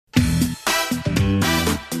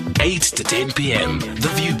8 to 10 p.m.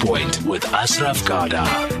 The Viewpoint with Ashraf Garda.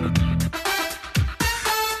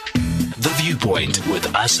 The Viewpoint with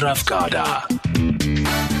Ashraf Garda.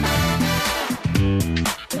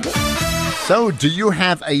 So, do you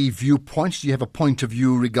have a viewpoint? Do you have a point of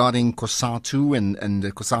view regarding COSATU and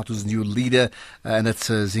COSATU's new leader, and that's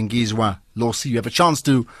Zingiswa, Losi? You have a chance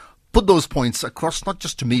to put those points across, not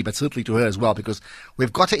just to me, but certainly to her as well, because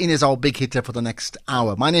we've got her in as our big hitter for the next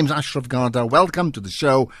hour. My name's Ashraf Garda. Welcome to the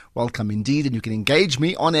show. Welcome indeed. And you can engage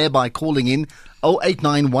me on air by calling in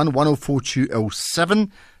 0891 104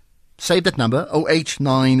 207. Save that number,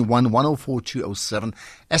 0891 104 207.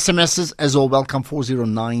 SMSs, as all, welcome,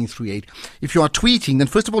 40938. If you are tweeting, then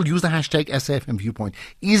first of all, use the hashtag SAFM Viewpoint.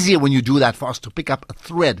 Easier when you do that for us to pick up a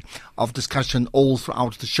thread of discussion all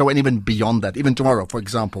throughout the show and even beyond that, even tomorrow, for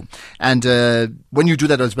example. And when you do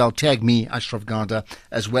that as well, tag me, Ashraf Garda,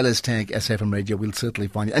 as well as tag SAFM Radio. We'll certainly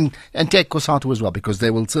find it. And tag COSATU as well, because they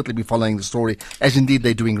will certainly be following the story, as indeed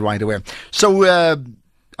they're doing right away. So,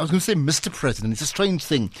 I was going to say Mr. President. It's a strange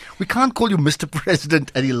thing. We can't call you Mr.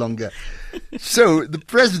 President any longer. So, the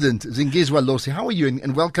President, Zingiswa Losi, how are you?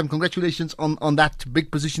 And welcome. Congratulations on that big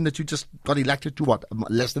position that you just got elected to,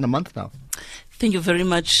 less than a month now? Thank you very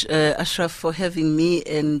much, Ashraf, for having me.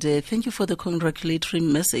 And thank you for the congratulatory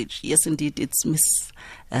message. Yes, indeed, it's Miss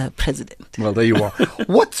President. Well, there you are.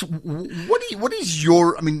 What is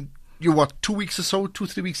your, you're 2 weeks or so,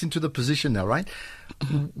 2-3 weeks into the position now, right?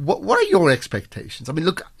 What are your expectations?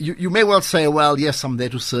 Look, you may well say, well, yes, I'm there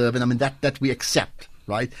to serve, and that we accept,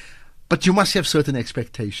 right? But you must have certain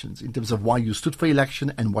expectations in terms of why you stood for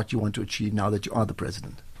election and what you want to achieve now that you are the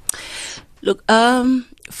president. Look, out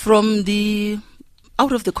of the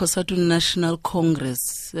COSATU National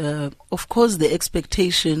Congress, of course, the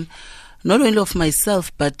expectation not only of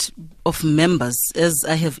myself but of members, as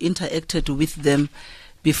I have interacted with them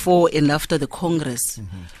before and after the Congress.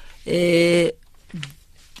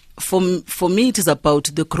 For me, it is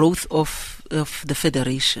about the growth of the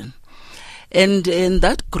Federation. And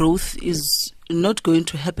that growth is not going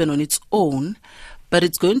to happen on its own, but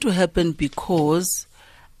it's going to happen because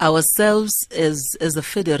ourselves as a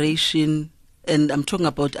Federation, and I'm talking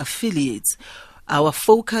about affiliates, our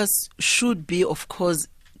focus should be, of course,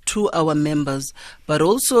 to our members, but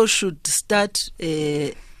also should start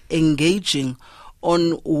engaging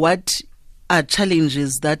on what are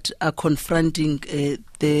challenges that are confronting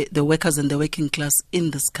the workers and the working class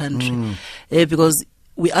in this country. Because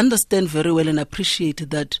we understand very well and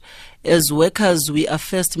appreciate that as workers, we are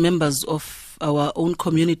first members of our own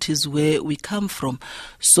communities where we come from.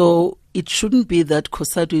 So it shouldn't be that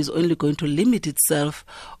COSATU is only going to limit itself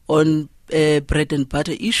on bread and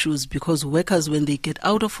butter issues, because workers, when they get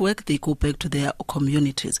out of work, they go back to their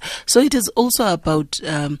communities. So it is also about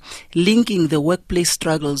linking the workplace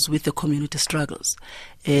struggles with the community struggles,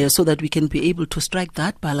 so that we can be able to strike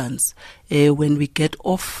that balance when we get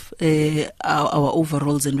off our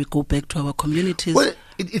overalls and we go back to our communities. Well,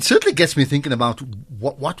 it certainly gets me thinking about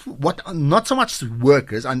what not so much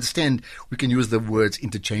workers. I understand we can use the words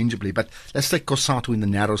interchangeably, but let's take COSATU in the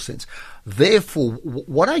narrow sense. Therefore,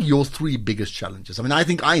 what are your three biggest challenges? I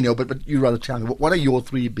think I know, but you rather tell me. What are your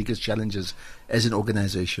three biggest challenges as an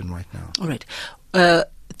organization right now? All right.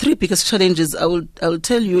 Three biggest challenges, I will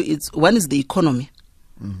tell you, one is the economy.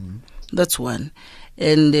 That's one.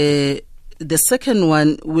 And the second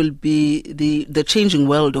one will be the changing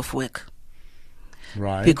world of work.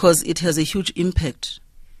 Right. Because it has a huge impact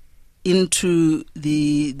into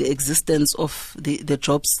the existence of the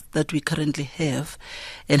jobs that we currently have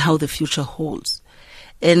and how the future holds.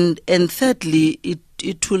 And thirdly,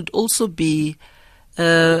 it would also be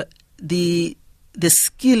the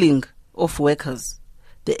skilling of workers,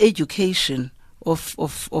 the education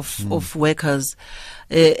of workers.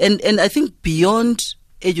 And I think beyond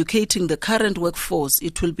educating the current workforce,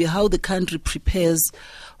 it will be how the country prepares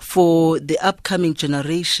for the upcoming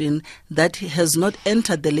generation that has not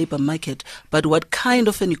entered the labor market, but what kind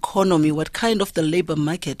of an economy, what kind of the labor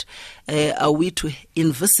market are we to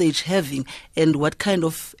envisage having, and what kind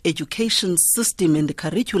of education system and the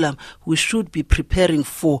curriculum we should be preparing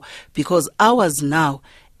for, because ours now,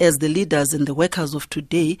 as the leaders and the workers of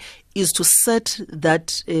today, is to set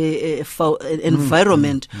that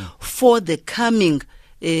environment for the coming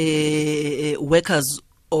workers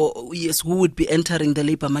who would be entering the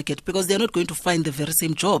labor market, because they're not going to find the very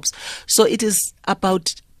same jobs. So it is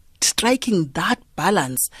about striking that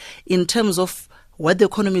balance in terms of what the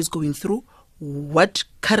economy is going through, what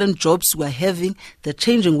current jobs we're having, the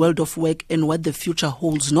changing world of work, and what the future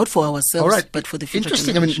holds, not for ourselves, but for the future.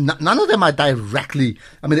 Interesting. None of them are directly,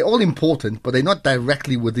 they're all important, but they're not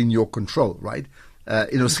directly within your control, right?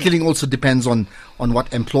 skilling also depends on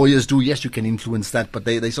what employers do. Yes, you can influence that, but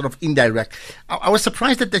they sort of indirect. I was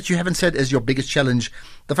surprised that you haven't said as your biggest challenge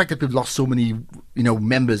the fact that we've lost so many,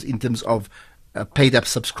 members in terms of paid up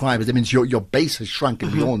subscribers. That means your base has shrunk,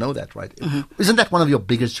 and we all know that, right? Isn't that one of your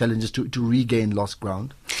biggest challenges to regain lost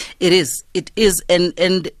ground? It is,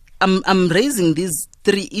 and I'm raising these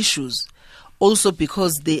three issues also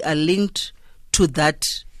because they are linked to that,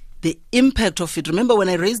 the impact of it. Remember when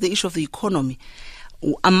I raised the issue of the economy,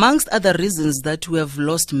 amongst other reasons that we have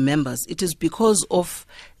lost members, it is because of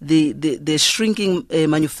the shrinking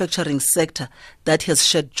manufacturing sector that has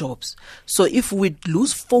shed jobs. So if we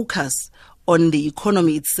lose focus on the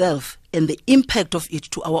economy itself and the impact of it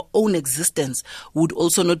to our own existence, would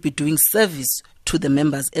also not be doing service to the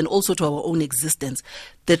members and also to our own existence.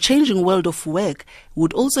 The changing world of work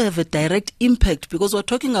would also have a direct impact because we're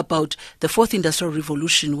talking about the fourth industrial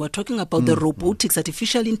revolution. We're talking about the robotics,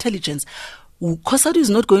 artificial intelligence. COSATU is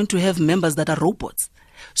not going to have members that are robots.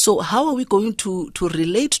 So how are we going to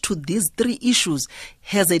relate to these three issues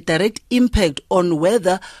has a direct impact on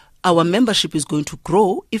whether our membership is going to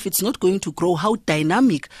grow. If it's not going to grow, how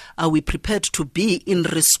dynamic are we prepared to be in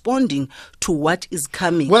responding to what is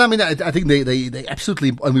coming? Well, I mean, I think they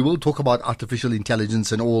absolutely, and we will talk about artificial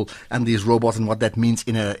intelligence and all, and these robots and what that means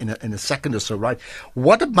in a second or so, right?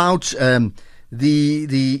 What about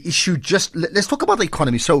the issue? Let's talk about the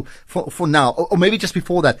economy. So for now, or maybe just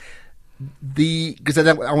before that, because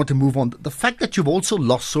I want to move on. The fact that you've also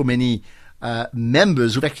lost so many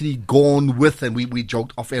members who've actually gone with, and we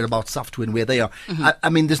joked off air about SAFTU and where they are. I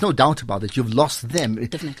mean, there's no doubt about it. You've lost them.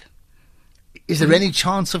 Definitely. Is there any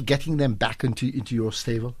chance of getting them back into your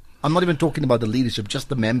stable? I'm not even talking about the leadership, just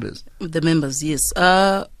the members. The members, yes.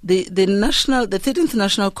 The 13th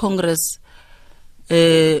National Congress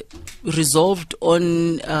resolved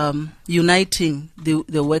on uniting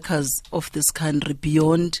the workers of this country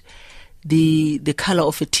beyond the color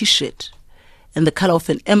of a T-shirt and the color of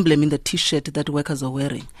an emblem in the T-shirt that workers are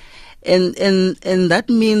wearing. And that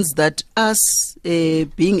means that us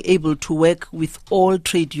being able to work with all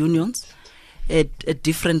trade unions at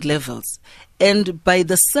different levels, and by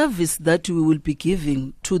the service that we will be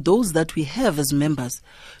giving to those that we have as members,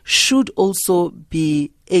 should also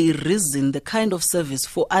be a reason, the kind of service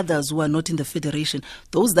for others who are not in the federation,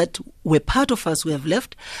 those that were part of us who have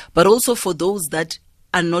left, but also for those that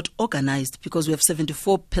are not organized, because we have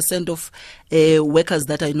 74% of workers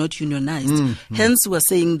that are not unionized. Hence, we're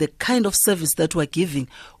saying the kind of service that we're giving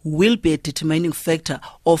will be a determining factor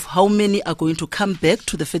of how many are going to come back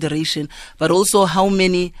to the federation, but also how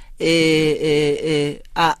many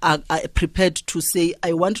are prepared to say,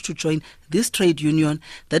 I want to join this trade union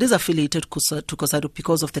that is affiliated to COSATU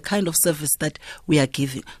because of the kind of service that we are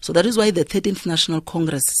giving. So that is why the 13th National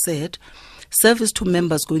Congress said, service to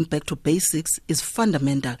members going back to basics is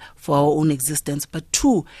fundamental for our own existence, but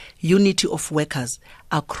two, unity of workers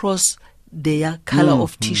across their color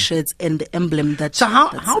of T-shirts and the emblem that. So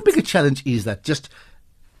how big a challenge is that?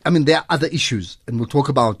 There are other issues, and we'll talk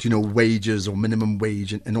about, wages or minimum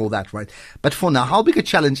wage and all that, right? But for now, how big a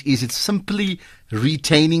challenge is it simply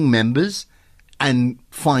retaining members and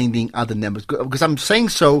finding other members? Because I'm saying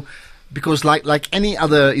so because like any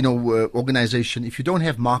other, organization, if you don't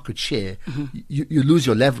have market share, you lose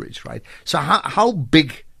your leverage, right? So how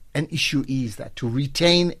big an issue is that to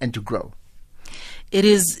retain and to grow? It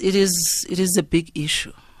is a big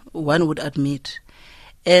issue, one would admit.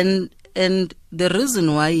 And the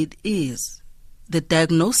reason why it is, the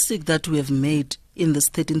diagnostic that we have made in the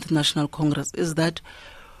 13th National Congress is that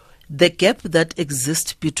the gap that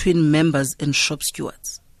exists between members and shop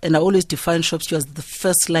stewards, and I always define shop stewards as the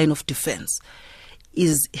first line of defense,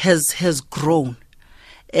 has grown.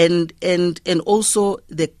 And also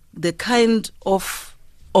the kind of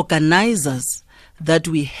organizers that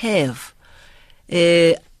we have,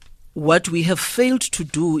 what we have failed to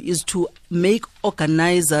do is to make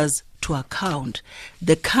organizers to account.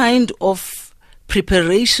 The kind of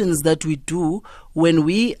preparations that we do when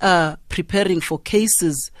we are preparing for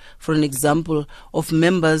cases, for an example, of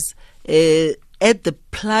members at the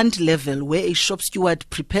plant level where a shop steward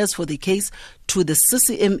prepares for the case, to the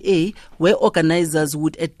CCMA where organizers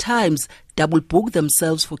would at times double book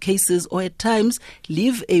themselves for cases, or at times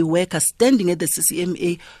leave a worker standing at the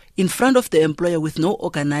CCMA in front of the employer with no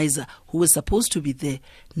organizer who was supposed to be there,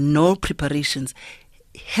 no preparations,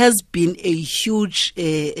 has been a huge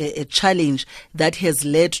a challenge that has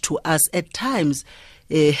led to us at times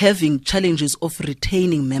having challenges of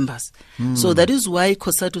retaining members. So that is why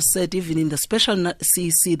COSATU said, even in the special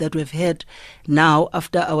CEC that we've had now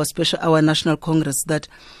after our National Congress, that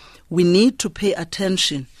we need to pay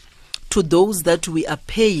attention to those that we are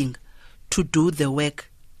paying to do the work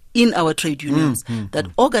in our trade unions. That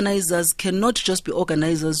organizers cannot just be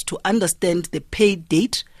organizers to understand the pay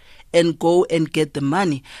date and go and get the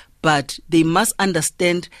money, but they must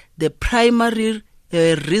understand the primary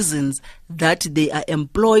reasons that they are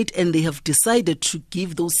employed, and they have decided to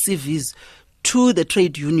give those CVs to the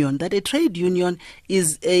trade union. That a trade union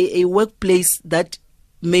is a workplace that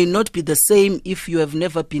may not be the same if you have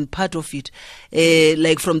never been part of it,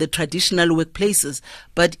 like from the traditional workplaces,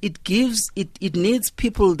 but it needs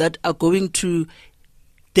people that are going to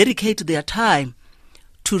dedicate their time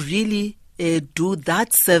to really do that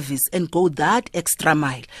service and go that extra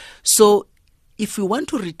mile. So if we want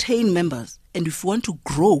to retain members and if we want to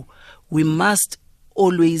grow, we must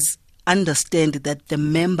always understand that the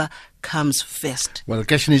member comes first. Well, the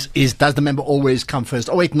question is does the member always come first?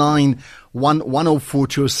 089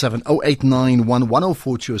 1104207, 089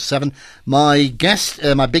 1104207. My guest,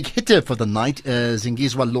 my big hitter for the night,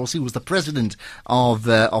 Zingiswa Losi, was the president of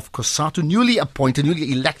COSATU, newly appointed,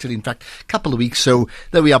 newly elected, in fact, a couple of weeks. So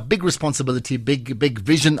there we are, big responsibility, big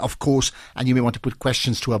vision, of course, and you may want to put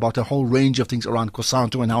questions to about a whole range of things around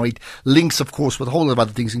COSATU and how it links, of course, with a whole lot of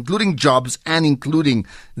other things, including jobs and including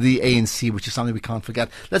the ANC, which is something we can't forget.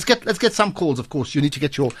 Let's get some calls, of course. You need to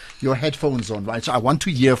get your headphones on, right? So I want to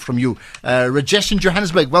hear from you. Rajesh in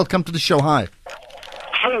Johannesburg, welcome to the show. Hi.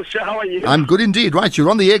 Hello, sir. How are you? I'm good indeed. Right,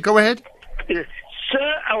 you're on the air. Go ahead. Yes.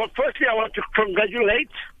 Sir, firstly, I want to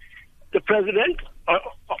congratulate the president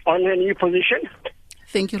on her new position.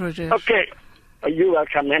 Thank you, Rajesh. Okay. You're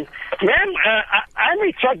welcome, ma'am. Ma'am, I'm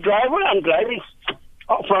a truck driver. I'm driving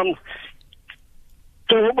from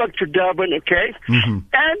Joburg to Durban, okay?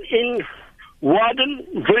 And in Warden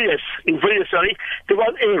Villiers, there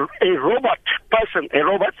was a robot,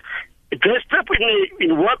 dressed up in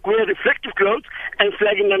workwear, reflective clothes, and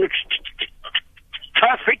flagging down the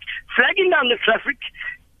traffic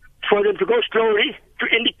for them to go slowly to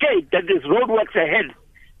indicate that there's roadworks ahead.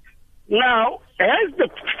 Now, as the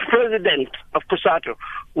president of COSATU,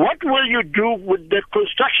 what will you do with the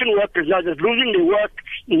construction workers now that's losing their work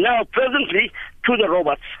now presently to the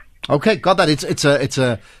robots? Okay, got that. It's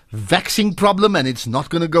a vexing problem, and it's not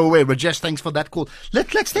going to go away. Rajesh, thanks for that call.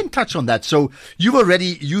 Let's then touch on that. So you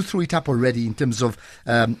threw it up already in terms of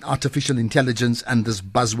artificial intelligence and this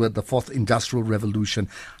buzzword, the fourth industrial revolution.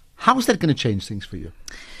 How is that going to change things for you?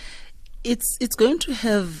 It's going to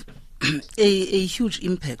have a huge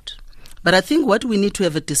impact. But I think what we need to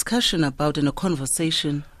have a discussion about and a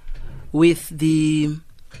conversation with the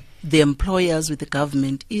employers, with the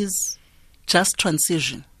government, is just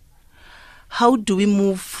transition. How do we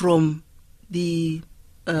move from the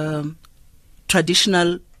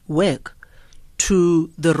traditional work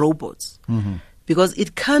to the robots? Because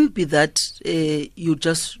it can't be that you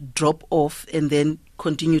just drop off and then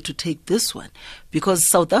continue to take this one. Because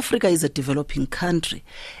South Africa is a developing country.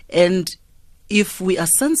 And if we are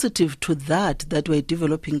sensitive to that we're a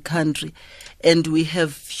developing country and we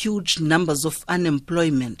have huge numbers of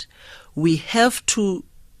unemployment, we have to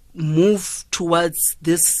move towards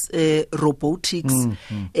this robotics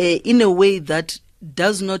in a way that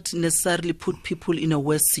does not necessarily put people in a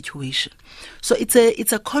worse situation. So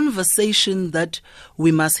it's a conversation that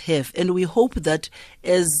we must have, and we hope that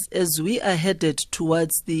as we are headed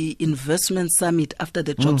towards the investment summit after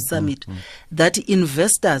the job summit, that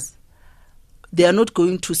investors, they are not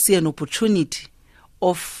going to see an opportunity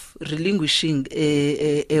of relinquishing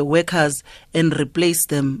workers and replace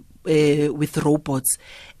them with robots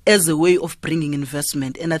as a way of bringing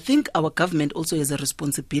investment. And I think our government also has a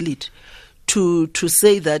responsibility to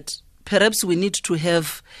say that perhaps we need to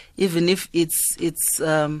have, even if it's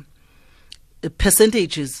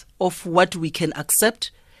percentages of what we can accept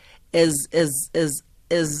as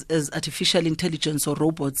artificial intelligence or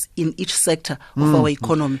robots in each sector of our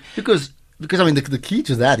economy. Because I mean the key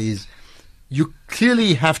to that is you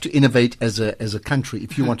clearly have to innovate as a country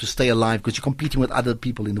if you want to stay alive, because you're competing with other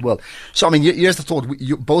people in the world. So, I mean, here's the thought.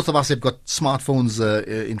 Both of us have got smartphones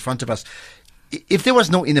in front of us. If there was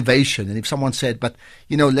no innovation, and if someone said, but,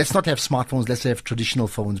 let's not have smartphones, let's have traditional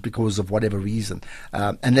phones because of whatever reason,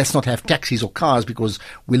 and let's not have taxis or cars because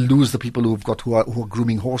we'll lose the people who are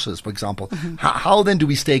grooming horses, for example. How then do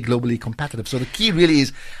we stay globally competitive? So the key really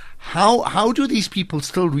is how do these people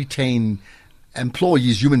still retain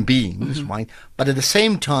employees, human beings, right? But at the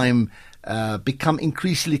same time, become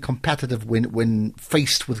increasingly competitive when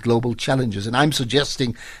faced with global challenges. And I'm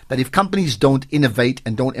suggesting that if companies don't innovate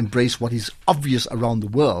and don't embrace what is obvious around the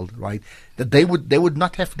world, right, that they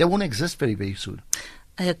won't exist very, very soon.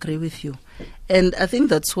 I agree with you. And I think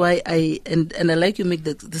that's why I like you make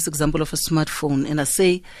this example of a smartphone. And I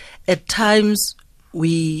say at times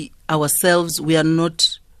we are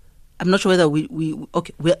not I'm not sure whether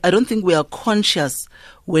I don't think we are conscious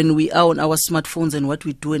when we are on our smartphones and what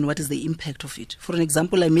we do and what is the impact of it. For an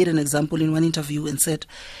example, I made an example in one interview and said,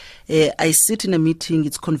 I sit in a meeting,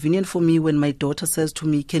 it's convenient for me when my daughter says to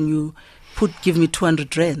me, can you give me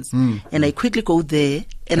 200 rands? And I quickly go there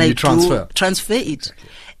and I transfer it. Exactly.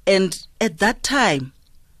 And at that time,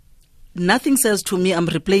 nothing says to me I'm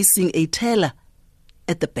replacing a teller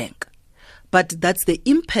at the bank. But that's the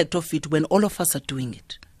impact of it when all of us are doing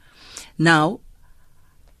it. Now,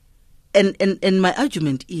 and my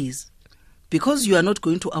argument is, because you are not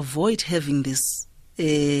going to avoid having this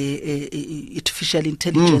artificial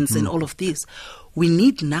intelligence and all of this, we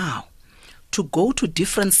need now to go to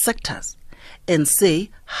different sectors and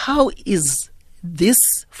say, how is this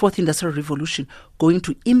fourth industrial revolution going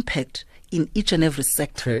to impact in each and every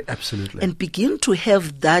sector? Okay, absolutely. And begin to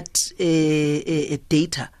have that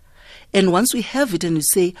data. And once we have it and we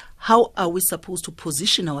say, how are we supposed to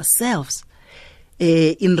position ourselves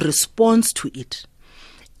in response to it?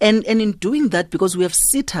 And in doing that, because we have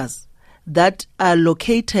sitters that are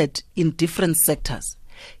located in different sectors,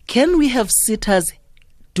 can we have sitters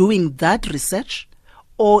doing that research?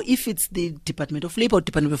 Or if it's the Department of Labor,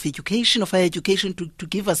 Department of Education, of Higher Education to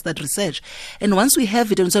give us that research. And once we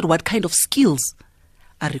have it and said what kind of skills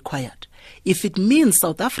are required. If it means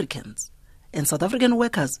South Africans and South African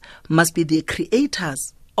workers must be the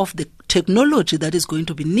creators of the technology that is going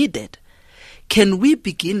to be needed, can we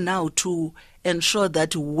begin now to ensure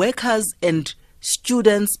that workers and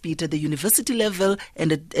students, be it at the university level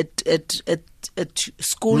and at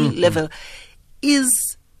school level,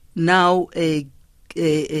 is now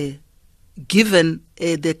given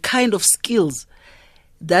the kind of skills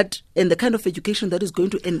that and the kind of education that is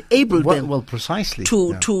going to enable them precisely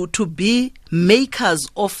to be makers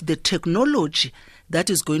of the technology that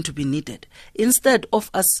is going to be needed, instead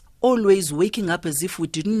of us always waking up as if we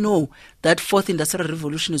didn't know that fourth industrial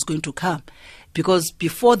revolution is going to come, because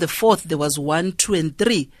before the fourth there was 1, 2 and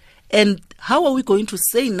 3. And how are we going to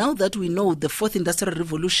say, now that we know the fourth industrial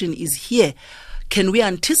revolution is here, can we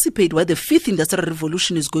anticipate what the fifth industrial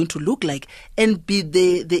revolution is going to look like and be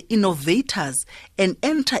the innovators and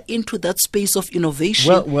enter into that space of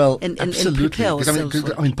innovation and absolutely. prepare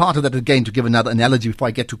ourselves? I mean, part of that, again, to give another analogy before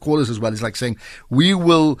I get to callers as well, is like saying we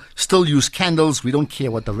will still use candles. We don't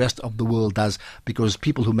care what the rest of the world does, because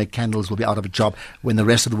people who make candles will be out of a job when the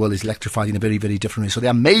rest of the world is electrified in a very, very different way. So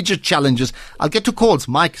there are major challenges. I'll get to calls.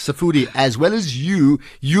 Mike Safudi, as well as you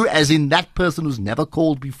as in that person who's never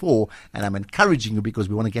called before, and I'm encouraging you because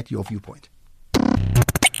we want to get your viewpoint.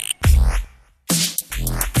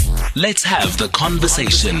 Let's have the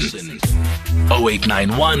conversation.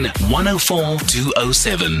 0891 104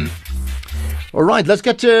 207. All right, let's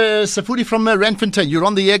get to Safudi from Renfontaine. You're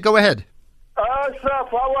on the air. Go ahead. Sir,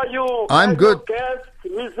 how are you? I'm good. Guest,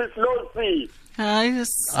 Mrs. Losi. Hi,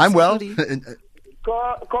 I'm well.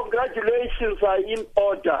 Congratulations are in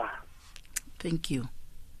order. Thank you.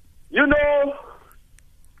 You know,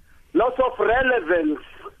 lots of relevance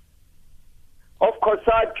of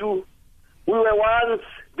COSATU. We were once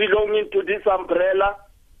belonging to this umbrella,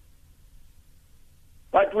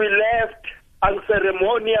 but we left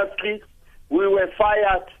unceremoniously. We were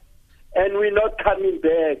fired, and we're not coming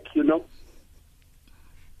back, you know.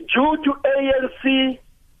 Due to ANC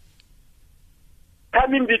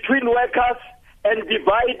coming between workers and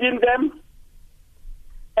dividing them,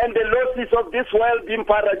 and the losses of this world being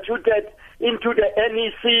parachuted into the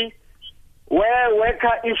NEC, where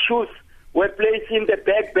worker issues were placed in the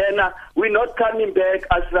back burner. We're not coming back,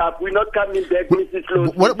 Asraf. We're not coming back, Mrs.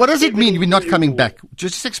 Losi. What does it mean, we're not coming back?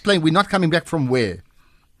 Just explain, we're not coming back from where?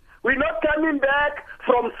 We're not coming back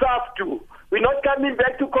from SAFTU. We're not coming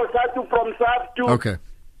back to COSATU from SAFTU. Okay.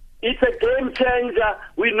 It's a game changer.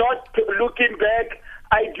 We're not looking back.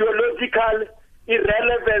 Ideological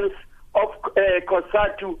irrelevance of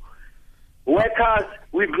COSATU. Workers,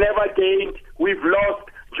 we've never gained. We've lost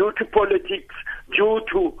due to politics, due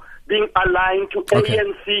to being aligned to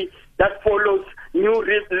ANC that follows new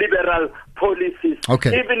liberal policies,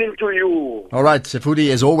 even into you. All right, Safudi,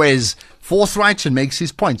 as always, forthright and makes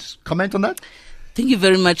his points. Comment on that? Thank you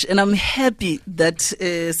very much. And I'm happy that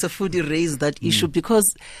Safudi raised that issue,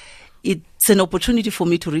 because it's an opportunity for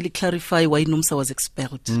me to really clarify why NUMSA was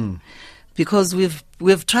expelled. Because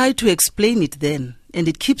we've tried to explain it then, and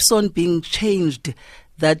it keeps on being changed,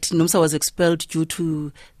 that NUMSA was expelled due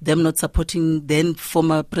to them not supporting then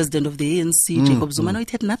former president of the ANC, Jacob Zuma. No,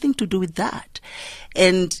 it had nothing to do with that.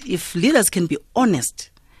 And if leaders can be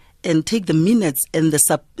honest and take the minutes and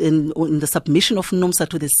in the submission of NUMSA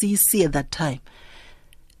to the CEC at that time,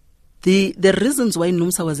 the reasons why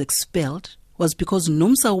NUMSA was expelled was because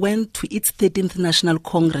NUMSA went to its 13th National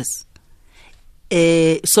Congress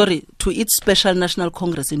to its Special National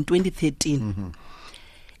Congress in 2013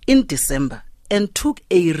 in December, and took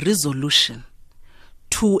a resolution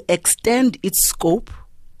to extend its scope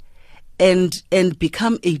and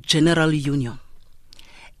become a general union.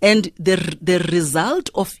 And the result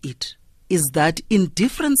of it is that in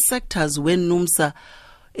different sectors when NUMSA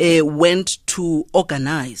went to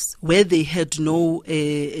organize, where they had no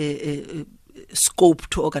scope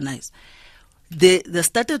to organize, there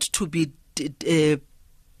started to be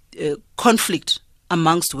conflict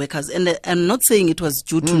amongst workers. And I'm not saying it was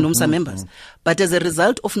due to NUMSA members, but as a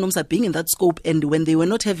result of NUMSA being in that scope, and when they were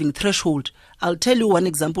not having threshold. I'll tell you one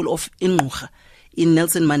example of Ingucha in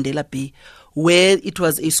Nelson Mandela Bay, where it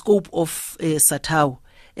was a scope of COSATU,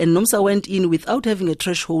 and NUMSA went in without having a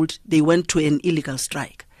threshold. They went to an illegal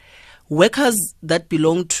strike. Workers that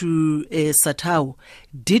belonged to COSATU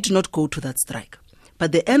did not go to that strike.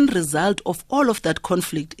 But the end result of all of that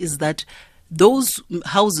conflict is that those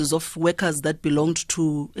houses of workers that belonged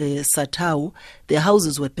to COSATU, their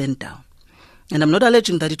houses were burnt down. And I'm not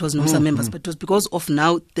alleging that it was NUMSA members, but it was because of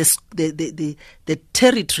now the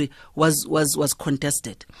territory was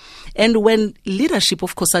contested. And when leadership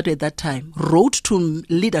of COSATU at that time wrote to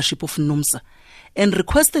leadership of NUMSA and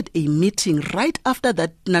requested a meeting right after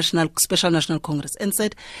that Special National Congress and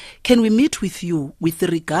said, can we meet with you with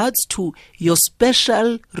regards to your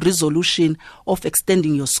special resolution of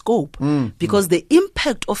extending your scope? Because the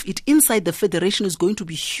impact of it inside the federation is going to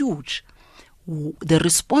be huge. The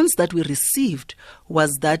response that we received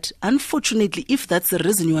was that, unfortunately, if that's the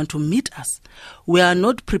reason you want to meet us, we are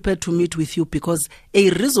not prepared to meet with you, because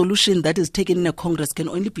a resolution that is taken in a Congress can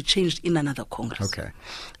only be changed in another Congress. Okay.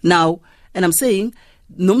 Now, and I'm saying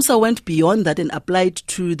NUMSA went beyond that and applied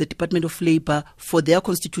to the Department of Labor for their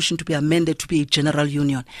constitution to be amended to be a general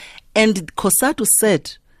union. And COSATU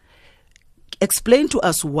said, explain to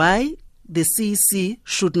us why the CEC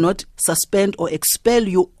should not suspend or expel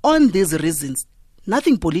you on these reasons.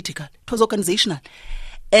 Nothing political. It was organizational.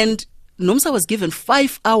 And NUMSA was given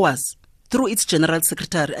 5 hours through its General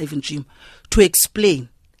Secretary, Ivan Jim, to explain.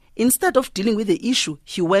 Instead of dealing with the issue,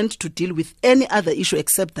 he went to deal with any other issue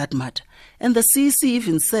except that matter. And the CEC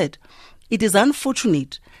even said, it is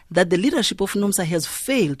unfortunate that the leadership of NUMSA has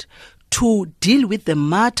failed to deal with the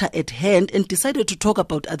matter at hand and decided to talk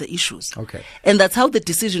about other issues. Okay. And that's how the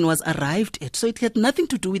decision was arrived at. So it had nothing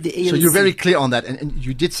to do with the ANC. So you're very clear on that. And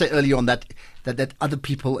you did say earlier on that other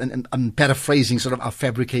people, and I'm paraphrasing, sort of are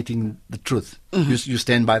fabricating the truth. You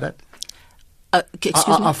stand by that?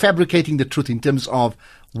 Are fabricating the truth in terms of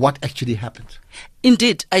what actually happened?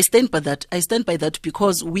 Indeed, I stand by that. I stand by that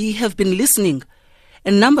because we have been listening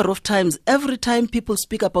a number of times. Every time people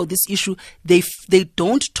speak about this issue, they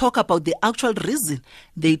don't talk about the actual reason.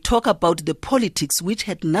 They talk about the politics, which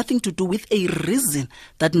had nothing to do with a reason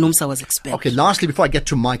that NUMSA was expelled. Okay, lastly, before I get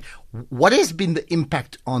to Mike, what has been the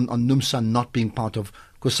impact on NUMSA not being part of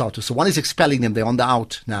COSATU? So one is expelling them, they're on the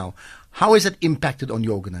out now. How has it impacted on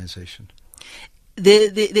your organization?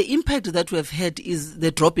 The impact that we have had is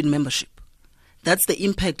the drop in membership. That's the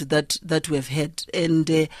impact that we have had.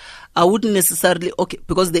 And I wouldn't necessarily,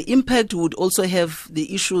 because the impact would also have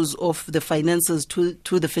the issues of the finances to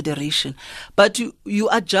the federation. But you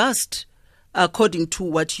adjust according to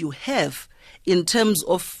what you have in terms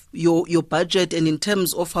of your budget and in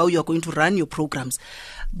terms of how you're going to run your programs.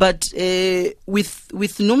 But with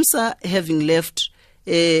NUMSA having left,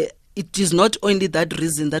 it is not only that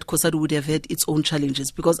reason that COSATU would have had its own challenges,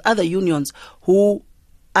 because other unions who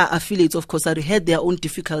are affiliates of COSATU had their own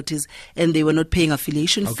difficulties and they were not paying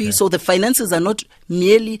affiliation fees. So the finances are not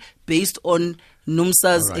merely based on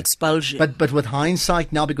NUMSA's expulsion. But with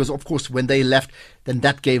hindsight now, because of course when they left, then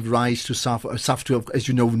that gave rise to SAFTU, as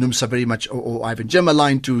you know, NUMSA very much, or Ivan Jim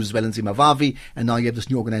aligned to Zwelinzima Vavi, and now you have this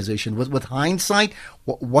new organization. With hindsight,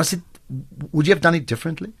 would you have done it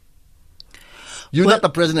differently? You're not the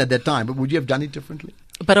president at that time, but would you have done it differently?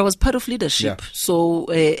 But I was part of leadership, so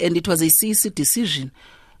and it was a CEC decision.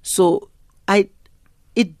 So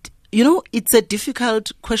it's a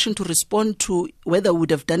difficult question to respond to whether we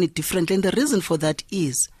would have done it differently. And the reason for that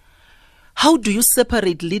is, how do you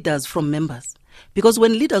separate leaders from members? Because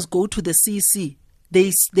when leaders go to the CEC,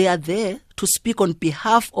 they are there to speak on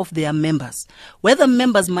behalf of their members, whether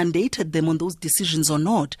members mandated them on those decisions or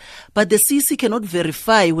not. But the CEC cannot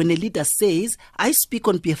verify when a leader says, I speak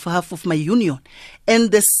on behalf of my union. And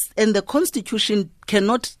the Constitution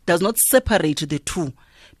does not separate the two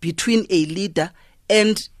between a leader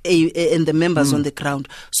and the members on the ground.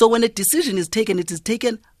 So when a decision is taken, it is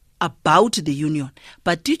taken about the union,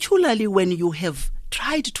 particularly when you have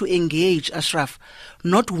tried to engage, Ashraf,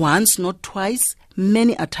 not once, not twice,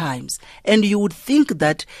 many a times. And you would think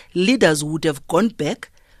that leaders would have gone back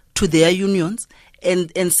to their unions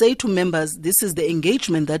and say to members, this is the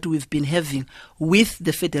engagement that we've been having with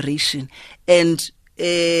the federation. And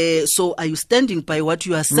so are you standing by what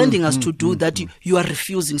you are sending us to do that you are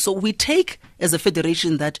refusing? So we take as a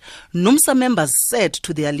federation that NUMSA members said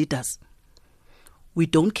to their leaders, we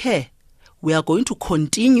don't care. We are going to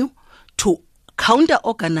continue to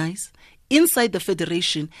counter-organize inside the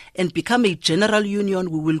federation and become a general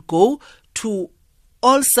union. We will go to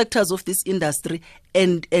all sectors of this industry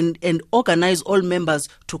and organize all members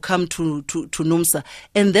to come to NUMSA.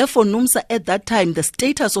 And therefore, NUMSA at that time, the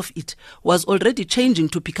status of it was already changing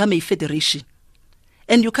to become a federation.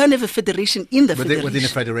 And you can't have a federation in the federation. Within a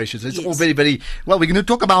federation. So it's all very, very... Well, we're going to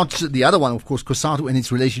talk about the other one, of course, COSATU and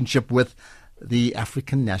its relationship with the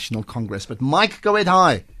African National Congress. But Mike, go ahead.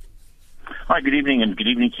 Hi. Hi, good evening, and good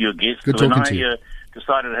evening to your guests. Good talking to you. When I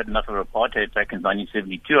decided I had enough of apartheid back in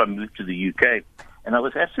 1972, I moved to the UK. And I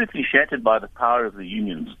was absolutely shattered by the power of the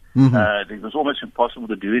unions. It was almost impossible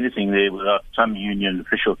to do anything there without some union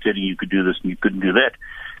official telling you could do this and you couldn't do that.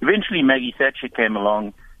 Eventually, Maggie Thatcher came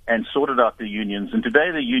along and sorted out the unions. And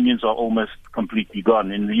today, the unions are almost completely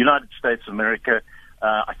gone. In the United States of America,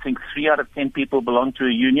 I think 3 out of 10 people belong to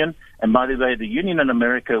a union. And by the way, the union in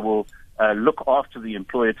America will look after the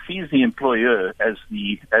employer. It sees the employer as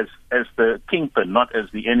the kingpin, not as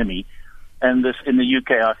the enemy. And this in the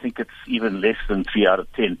UK, I think it's even less than 3 out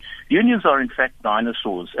of 10. Unions are, in fact,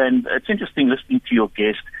 dinosaurs. And it's interesting listening to your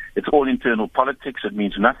guest. It's all internal politics. It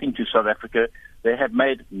means nothing to South Africa. They have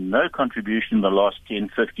made no contribution in the last 10,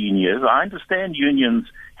 15 years. I understand unions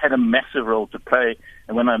had a massive role to play.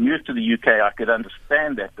 And when I moved to the UK, I could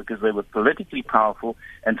understand that because they were politically powerful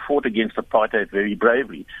and fought against apartheid very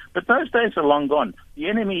bravely. But those days are long gone. The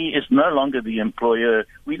enemy is no longer the employer.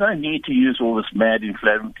 We don't need to use all this mad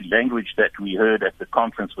inflammatory language that we heard at the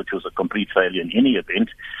conference, which was a complete failure in any event.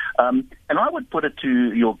 And I would put it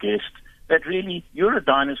to your guest that really you're a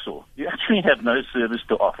dinosaur. You actually have no service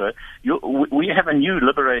to offer. We have a new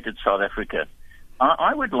liberated South Africa.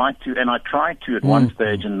 I would like to, and I tried to at one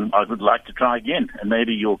stage, and I would like to try again, and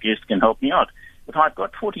maybe your guest can help me out. If I've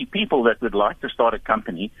got 40 people that would like to start a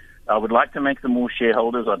company, I would like to make them all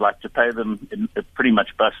shareholders. I'd like to pay them pretty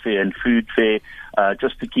much bus fare and food fare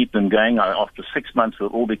just to keep them going. After 6 months, we'll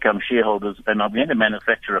all become shareholders, and I'm going to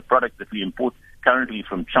manufacture a product that we import currently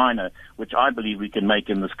from China, which I believe we can make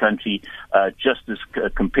in this country just as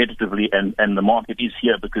competitively, and the market is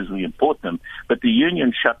here because we import them. But the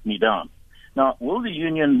union shut me down. Now, will the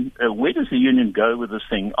union? Where does the union go with this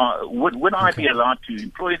thing? Would I be allowed to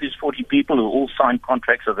employ these 40 people who all sign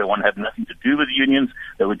contracts so they want to have nothing to do with unions?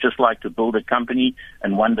 They would just like to build a company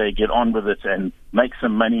and one day get on with it and make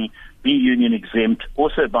some money, be union exempt.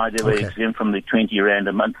 Also, by the way, exempt from the 20 Rand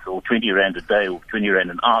a month or 20 Rand a day or 20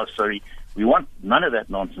 Rand an hour, sorry. We want none of that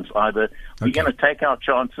nonsense either. We're going to take our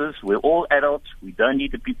chances. We're all adults. We don't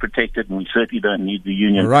need to be protected, and we certainly don't need the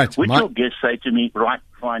union. Right. Would your guests say to me, right,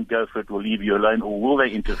 fine, go for it, we'll leave you alone, or will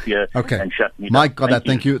they interfere and shut me down? Mike, got that.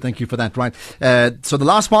 Thank you. Thank you for that. Right. So the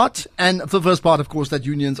last part, and the first part, of course, that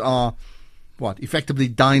unions are, effectively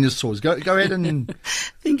dinosaurs. Go ahead and...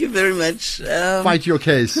 Thank you very much. Fight your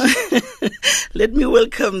case. Let me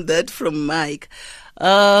welcome that from Mike.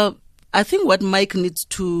 I think what Mike needs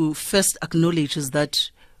to first acknowledge is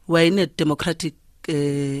that we're in a democratic,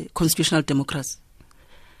 constitutional democracy.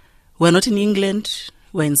 We're not in England,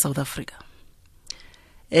 we're in South Africa.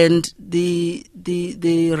 And the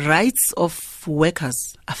rights of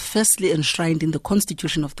workers are firstly enshrined in the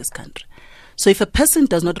constitution of this country. So if a person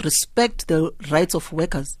does not respect the rights of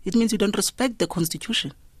workers, it means you don't respect the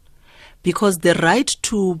constitution. Because the right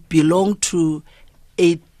to belong to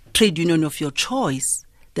a trade union of your choice,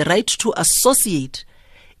 the right to associate,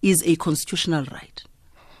 is a constitutional right.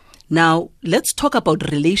 Now, let's talk about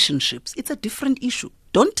relationships. It's a different issue.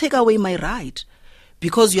 Don't take away my right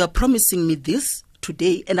because you are promising me this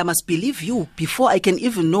today and I must believe you before I can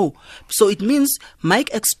even know. So it means Mike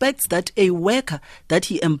expects that a worker that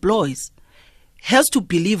he employs has to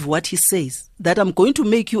believe what he says, that I'm going to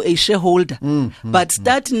make you a shareholder, but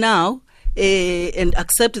start now and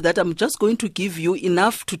accept that I'm just going to give you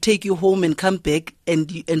enough to take you home and come back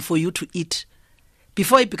and for you to eat.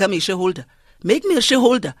 Before I become a shareholder, make me a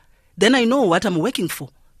shareholder. Then I know what I'm working for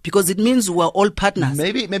because it means we're all partners.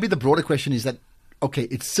 Maybe the broader question is that, okay,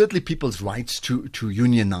 it's certainly people's rights to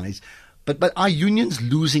unionize, but are unions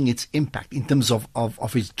losing its impact in terms of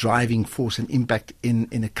its driving force and impact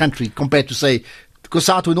in a country compared to, say,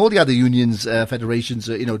 COSATU and all the other unions, federations,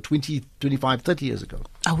 20, 25, 30 years ago?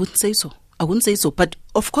 I wouldn't say so. But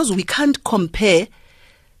of course, we can't compare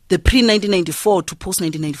the pre-1994 to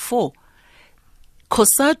post-1994,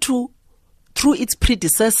 COSATU, through its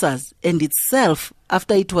predecessors and itself,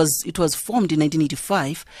 after it was formed in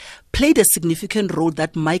 1985, played a significant role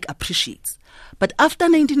that Mike appreciates. But after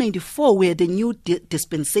 1994, we had a new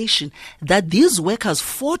dispensation that these workers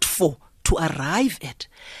fought for to arrive at.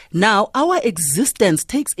 Now, our existence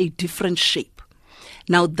takes a different shape.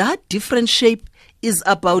 Now, that different shape is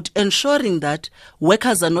about ensuring that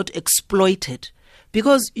workers are not exploited.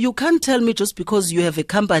 Because you can't tell me just because you have a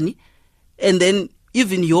company and then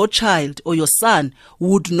even your child or your son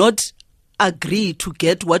would not agree to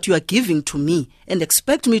get what you are giving to me and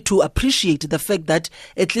expect me to appreciate the fact that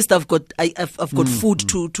at least I've got food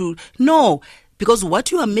to no, because what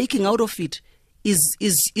you are making out of it is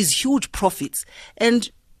huge profits. And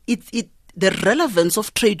the relevance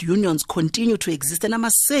of trade unions continue to exist. And I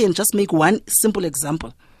must say, and just make one simple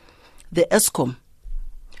example, the ESCOM,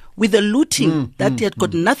 with the looting that had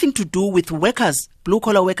got nothing to do with workers,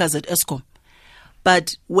 blue-collar workers at ESCOM.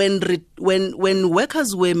 But when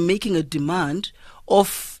workers were making a demand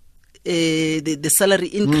of the salary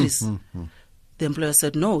increase, the employer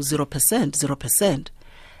said, no, 0%.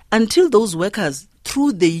 Until those workers,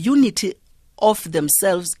 through the unity of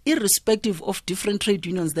themselves, irrespective of different trade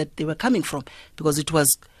unions that they were coming from, because it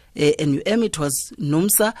was NUM, it was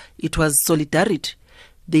NUMSA, it was Solidarity,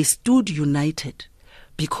 they stood united.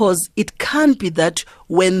 Because it can't be that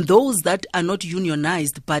when those that are not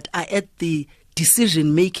unionized but are at the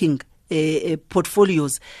decision-making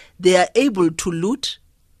portfolios, they are able to loot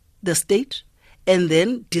the state and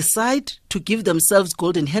then decide to give themselves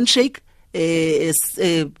golden handshake,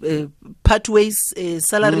 pathways,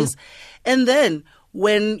 salaries. And then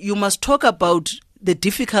when you must talk about the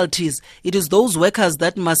difficulties, it is those workers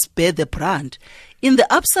that must bear the brunt. In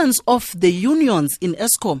the absence of the unions in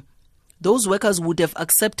ESCOM, those workers would have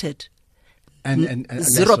accepted and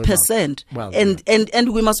 0%. Well,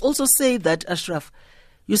 and we must also say that, Ashraf,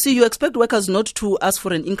 you see, you expect workers not to ask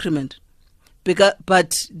for an increment,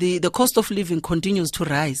 but the cost of living continues to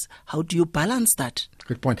rise. How do you balance that?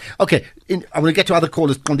 Good point. Okay, I'm going to get to other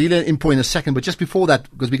callers, Condila Impo, in a second, but just before that,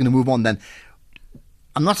 because we're going to move on then,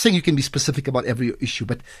 I'm not saying you can be specific about every issue,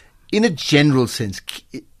 but in a general sense,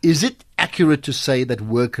 is it accurate to say that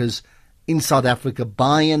workers in South Africa,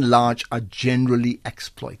 by and large, are generally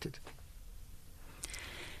exploited?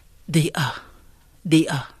 They are.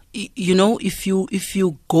 You know, if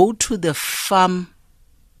you go to the farm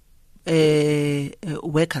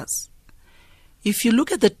workers, if you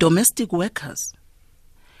look at the domestic workers,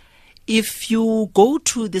 if you go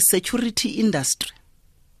to the security industry,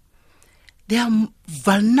 there are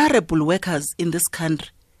vulnerable workers in this country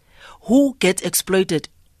who get exploited.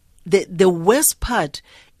 The worst part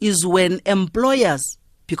is when employers,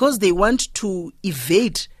 because they want to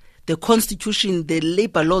evade the constitution, the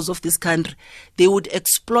labor laws of this country, they would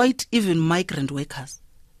exploit even migrant workers.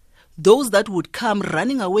 Those that would come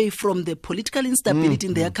running away from the political instability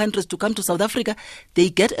in their countries to come to South Africa, they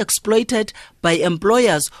get exploited by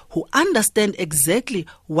employers who understand exactly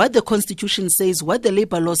what the constitution says, what the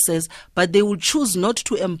labor law says, but they will choose not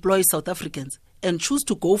to employ South Africans and choose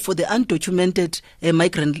to go for the undocumented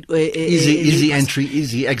migrant. Easy entry,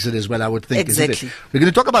 easy exit as well, I would think. Exactly. Isn't it? We're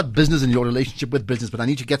going to talk about business and your relationship with business, but I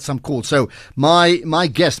need to get some calls. So my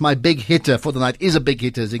guest, my big hitter for the night is a big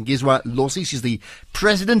hitter, Zingiswa Losi. She's the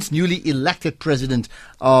president, newly elected president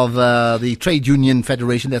of the Trade Union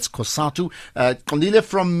Federation, that's COSATU. Condila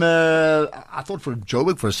from, I thought from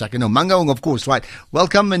Joburg for a second. No, Mangaung, of course, right.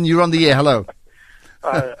 Welcome, and you're on the air. Hello.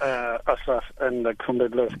 Ashraf and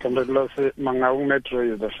Comrade Losi, Mangaung Metro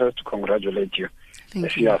is the first to congratulate you.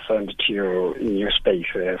 Thank you are sent to your new space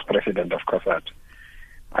as president of COSAT.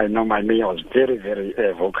 I know my mayor was very, very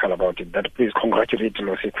vocal about it. That please congratulate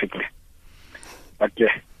Losi quickly. But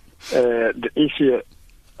yeah, the issue.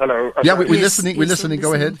 Hello. Yeah, we're listening. We're listening.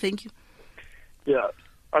 Go ahead. Thank you. Yeah,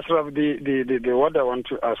 Ashraf, the what I want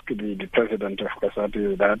to ask the president of COSAT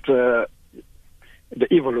is that. The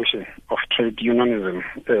evolution of trade unionism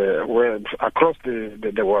where across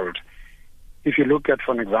the world. If you look at,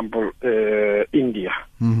 for example, India,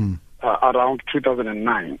 around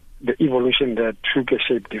 2009, the evolution there took a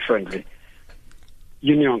shape differently.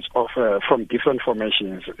 Unions of from different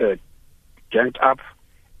formations ganged up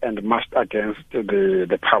and marched against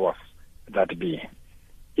the powers that be.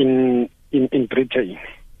 In Britain,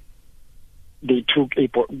 they took a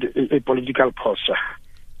political posture.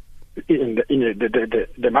 In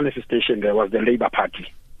the manifestation, there was the Labour Party.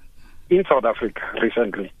 In South Africa,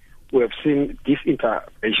 recently, we have seen this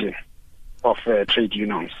intervention of trade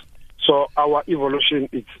unions. So our evolution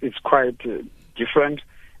is quite different,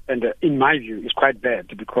 and in my view, it's quite bad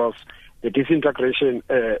because the disintegration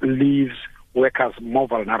leaves workers more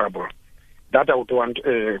vulnerable. That I would want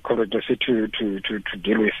Comrade Losi to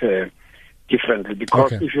deal with differently,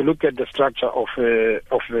 because if you look at the structure of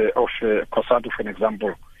COSATU, for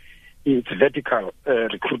example, it's vertical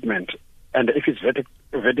recruitment, and if it's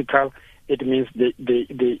vertical, it means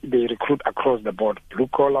they recruit across the board, blue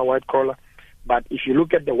collar, white collar. But if you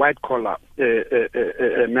look at the white collar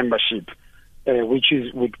membership, which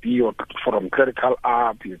would be from clerical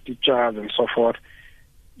up, your teachers and so forth,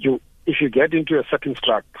 if you get into a certain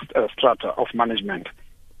strata of management,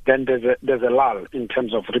 then there's a lull in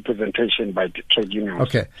terms of representation by the trade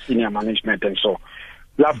unions, senior management, and so.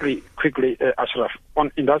 Lastly, quickly, Ashraf,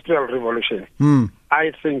 on industrial revolution,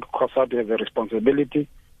 I think COSATU has a responsibility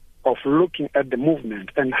of looking at the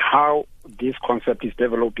movement and how this concept is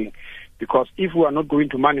developing. Because if we are not going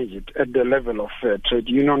to manage it at the level of trade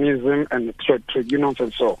unionism and trade unions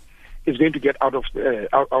and so, it's going to get out of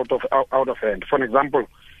hand. For example,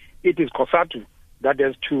 it is COSATU that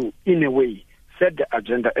has to, in a way, set the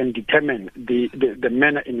agenda and determine the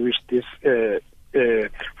manner in which this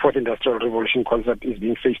fourth industrial revolution concept is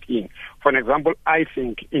being faced in. For example, I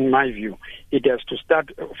think, in my view, it has to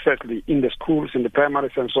start firstly in the schools, in the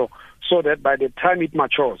primaries and so that by the time it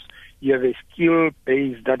matures, you have a skill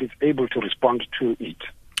base that is able to respond to it.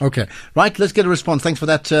 Okay. Right, let's get a response. Thanks for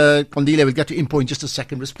that, Kondile. We'll get to Impo in just a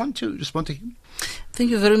second. Respond to him. Thank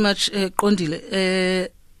you very much, Kondile.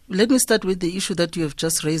 Let me start with the issue that you have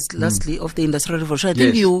just raised, lastly, of the industrial revolution. I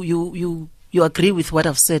think you agree with what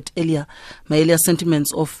I've said earlier, my earlier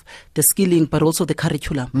sentiments of the skilling, but also the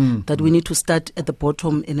curriculum, that we need to start at the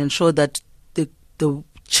bottom and ensure that the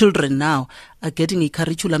children now are getting a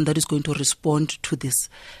curriculum that is going to respond to this,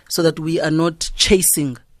 so that we are not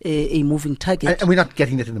chasing a moving target. And we're not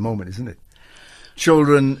getting that in the moment, isn't it?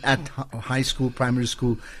 Children at high school, primary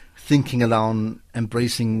school, thinking around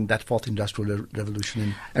embracing that fourth industrial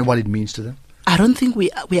revolution and what it means to them? I don't think we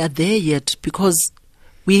are there yet, because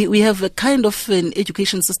we have a kind of an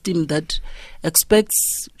education system that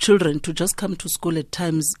expects children to just come to school at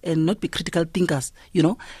times and not be critical thinkers,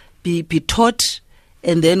 be taught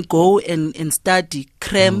and then go and study,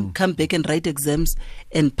 cram, come back and write exams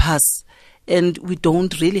and pass. And we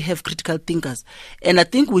don't really have critical thinkers. And I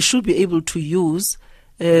think we should be able to use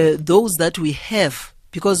those that we have,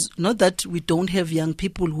 because not that we don't have young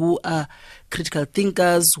people who are critical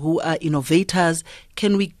thinkers, who are innovators.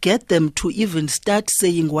 Can we get them to even start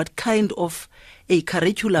saying what kind of a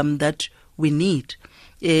curriculum that we need?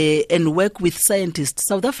 And work with scientists.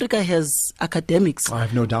 South Africa has academics. I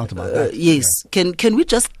have no doubt about that. Yes. Yeah. Can we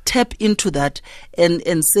just tap into that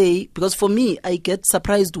and say, because for me, I get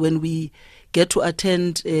surprised when we get to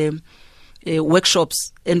attend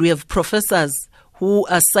workshops and we have professors who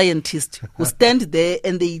are scientists who stand there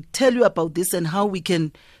and they tell you about this and how we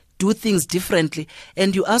can do things differently.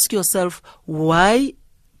 And you ask yourself, why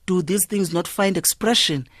do these things not find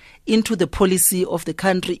expression into the policy of the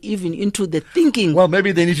country, even into the thinking? Well,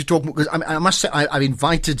 maybe they need to talk more, because I must say I've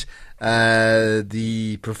invited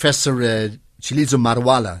the Professor Chilizo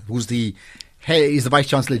Marwala, who's he's the Vice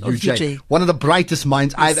Chancellor at UJ, one of the brightest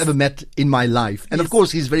minds I've ever met in my life. And of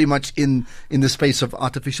course, he's very much in the space of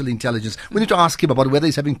artificial intelligence. We need to ask him about whether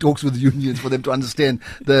he's having talks with unions for them to understand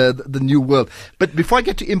the new world. But before I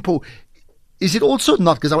get to Impo, is it also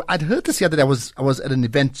not, because I'd heard this the other day, I was at an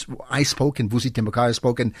event, I spoke and Vusi Tembakaya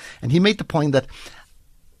spoke, and he made the point that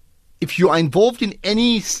if you are involved in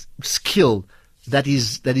any skill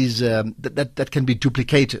that can be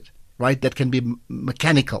duplicated, right, that can be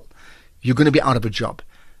mechanical, you're going to be out of a job.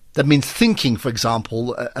 That means thinking, for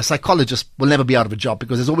example, a psychologist will never be out of a job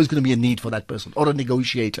because there's always going to be a need for that person, or a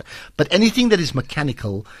negotiator. But anything that is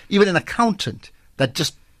mechanical, even an accountant that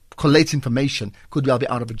just collates information, could well be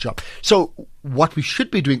out of a job. So what we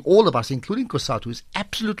should be doing, all of us, including COSATU, is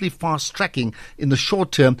absolutely fast-tracking in the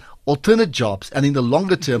short term alternate jobs, and in the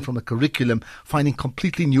longer term from a curriculum, finding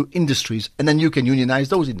completely new industries, and then you can unionize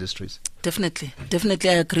those industries. Definitely,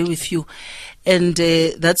 I agree with you. And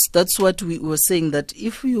that's what we were saying, that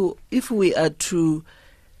if we are to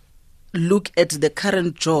look at the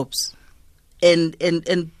current jobs and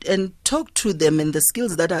talk to them and the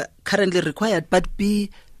skills that are currently required, but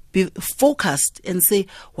be focused and say,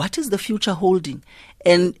 what is the future holding?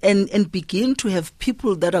 And begin to have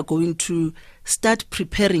people that are going to start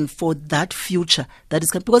preparing for that future that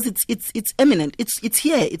is coming, because it's imminent. It's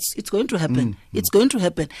here. It's going to happen. It's going to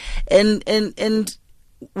happen. And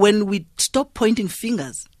when we stop pointing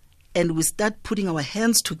fingers and we start putting our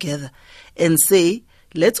hands together and say,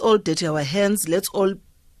 let's all dirty our hands, let's all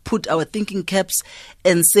put our thinking caps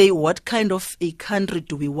and say, what kind of a country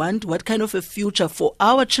do we want? What kind of a future for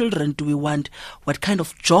our children do we want? What kind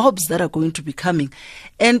of jobs that are going to be coming?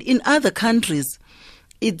 And in other countries,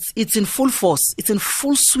 it's in full force. It's in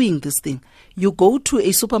full swing, this thing. You go to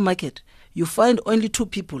a supermarket, you find only 2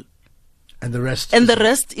 people. And the rest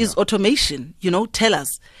is automation,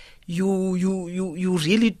 tellers. You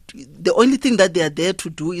really, the only thing that they are there to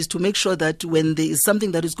do is to make sure that when there is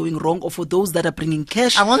something that is going wrong, or for those that are bringing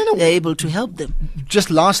cash, they're able to help them. Just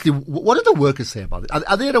lastly, what do the workers say about it?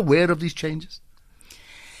 Are they aware of these changes?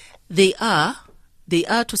 They are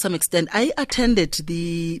to some extent. I attended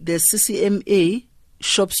the CCMA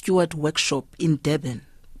shop steward workshop in Durban.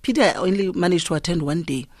 Peter, I only managed to attend one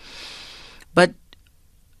day. But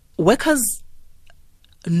workers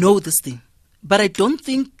know this thing. But I don't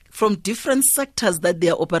think from different sectors that they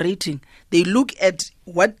are operating, they look at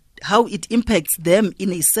how it impacts them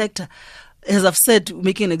in a sector. As I've said,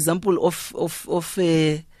 making an example of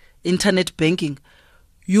internet banking,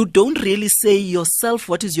 you don't really say yourself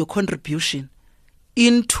what is your contribution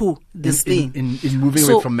into this thing. In moving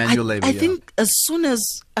away from manual labor. I think as soon as,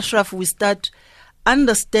 Ashraf, we start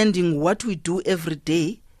understanding what we do every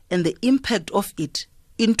day and the impact of it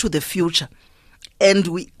into the future, and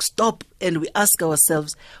we stop and we ask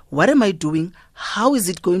ourselves, what am I doing? How is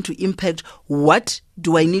it going to impact? What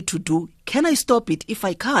do I need to do? Can I stop it? If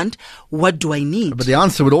I can't, what do I need? But the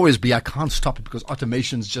answer would always be, I can't stop it because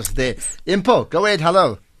automation's just there. Impo, go ahead.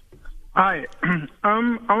 Hello. Hi. I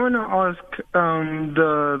want to ask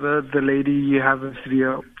the lady you have in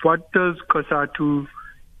studio, what does COSATU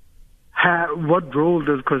what role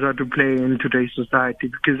does COSATU play in today's society?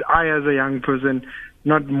 Because I, as a young person,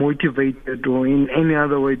 not motivated or in any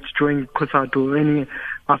other way to join COSATU or any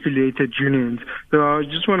affiliated unions. So I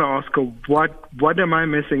just want to ask her, what am I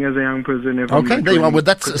missing as a young person? Okay, there you are. Well,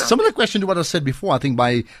 that's a similar question to what I said before, I think,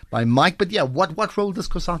 by Mike. But yeah, what role does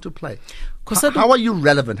COSATU play? How are you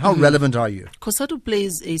relevant? How relevant are you? COSATU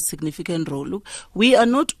plays a significant role. Look, we are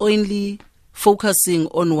not only focusing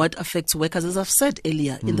on what affects workers, as I've said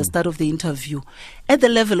earlier in the start of the interview. At the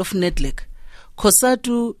level of NEDLEC,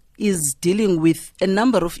 COSATU is dealing with a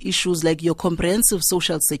number of issues like your comprehensive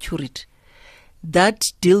social security. That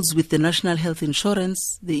deals with the national health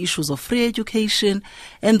insurance, the issues of free education,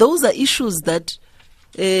 and those are issues that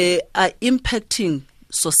are impacting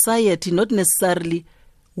society, not necessarily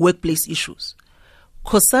workplace issues.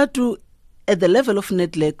 COSATU, at the level of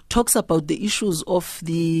NEDLEC, talks about the issues of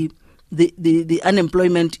the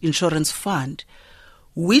unemployment insurance fund,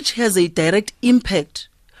 which has a direct impact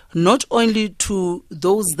not only to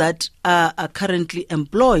those that are currently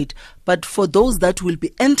employed, but for those that will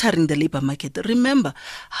be entering the labor market. Remember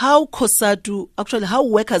how COSATU, actually how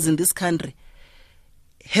workers in this country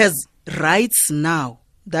has rights now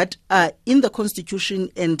that are in the constitution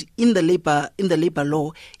and in the labor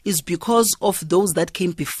law is because of those that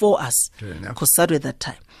came before us, COSATU at that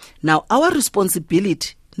time. Now our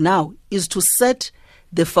responsibility now is to set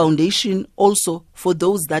the foundation also for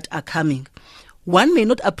those that are coming. One may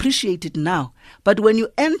not appreciate it now, but when you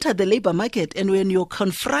enter the labor market and when you're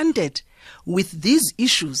confronted with these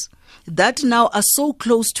issues that now are so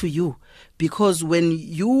close to you, because when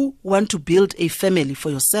you want to build a family for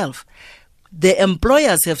yourself, the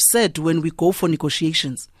employers have said when we go for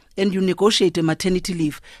negotiations and you negotiate a maternity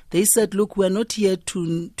leave, they said, look, we're not here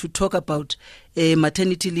to talk about a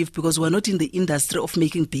maternity leave because we're not in the industry of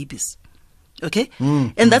making babies. Okay?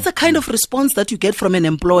 And that's a kind of response that you get from an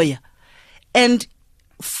employer. And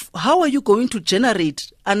how are you going to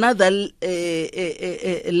generate another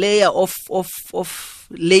layer of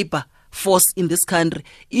labor force in this country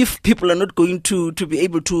if people are not going to be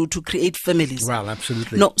able to create families? Well,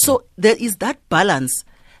 absolutely. No, so there is that balance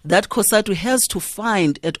that COSATU has to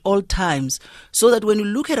find at all times, so that when we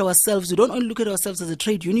look at ourselves, we don't only look at ourselves as a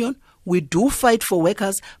trade union. We do fight for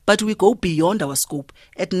workers, but we go beyond our scope.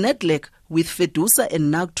 At NEDLEC, with FEDUSA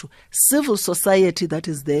and NACTU, civil society that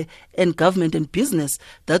is there, and government and business,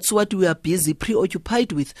 that's what we are busy,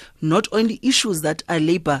 preoccupied with. Not only issues that are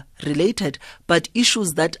labor-related, but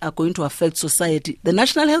issues that are going to affect society. The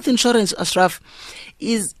National Health Insurance, Ashraf,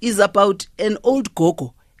 is about an old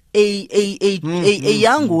gogo, a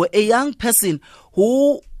young person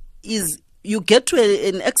who is, you get to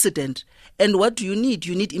an accident, and what do you need?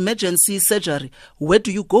 You need emergency surgery. Where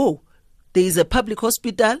do you go? There is a public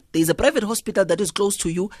hospital. There is a private hospital that is close to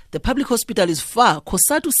you. The public hospital is far.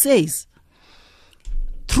 COSATU says,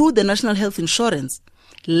 through the National Health Insurance,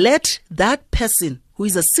 let that person who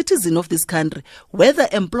is a citizen of this country, whether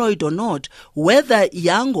employed or not, whether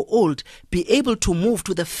young or old, be able to move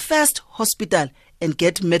to the first hospital and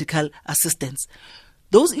get medical assistance.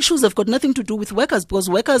 Those issues have got nothing to do with workers,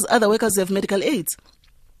 because other workers have medical aids.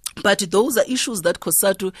 But those are issues that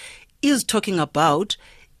COSATU is talking about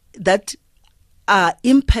that are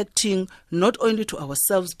impacting not only to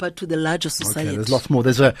ourselves but to the larger society. Okay, there's lots more.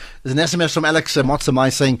 There's an SMS from Alex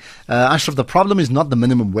Motsamai saying, Ashraf, the problem is not the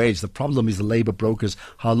minimum wage. The problem is the labour brokers,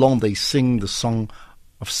 how long they sing the song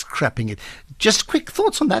of scrapping it. Just quick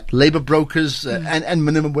thoughts on that, labour brokers and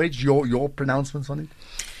minimum wage, your pronouncements on it?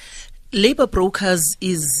 Labour brokers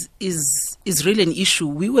is really an issue.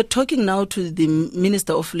 We were talking now to the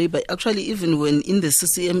Minister of Labour, actually even when in the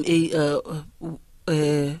CCMA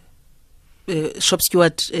shop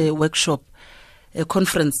steward workshop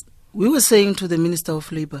conference, we were saying to the Minister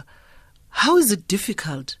of Labour, how is it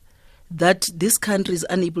difficult that this country is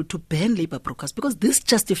unable to ban labour brokers? Because this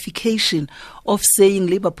justification of saying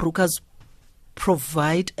labour brokers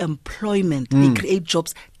provide employment, they create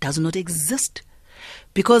jobs, does not exist.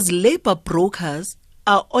 Because labour brokers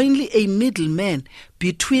are only a middleman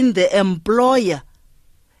between the employer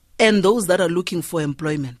and those that are looking for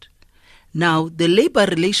employment. Now, the Labour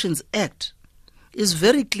Relations Act is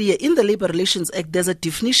very clear. In the Labour Relations Act, there's a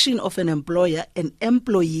definition of an employer, an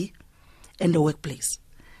employee, and a workplace.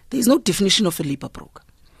 There is no definition of a labour broker.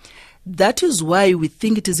 That is why we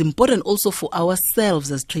think it is important also for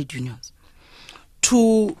ourselves as trade unions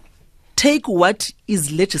to take what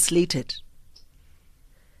is legislated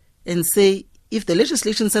and say, if the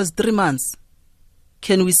legislation says 3 months,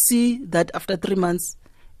 can we see that after 3 months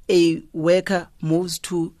a worker moves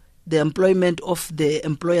to the employment of the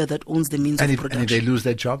employer that owns the means of production? And if they lose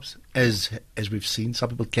their jobs, as we've seen, some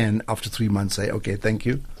people can, after 3 months, say, okay, thank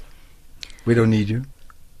you, we don't need you.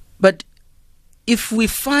 But if we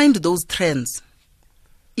find those trends,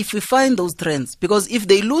 because if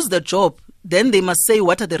they lose the job, then they must say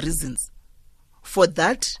what are the reasons for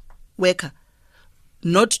that worker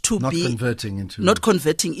not converting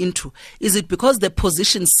into. Is it because the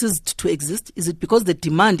position ceased to exist? Is it because the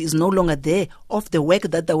demand is no longer there of the work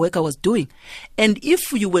that the worker was doing? And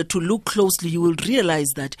if you were to look closely, you will realize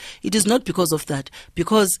that it is not because of that,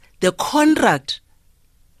 because the contract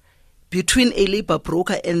between a labor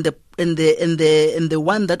broker and the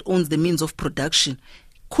one that owns the means of production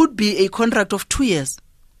could be a contract of 2 years.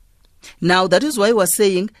 Now, that is why we're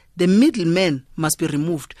saying the middleman must be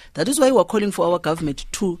removed. That is why we're calling for our government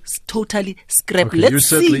to totally scrap. Okay, Let's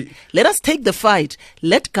see. Let us take the fight.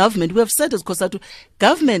 Let government, we have said as COSATU,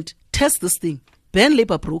 government test this thing. Ban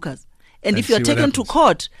labor brokers. And if you are taken to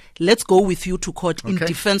court, let's go with you to court in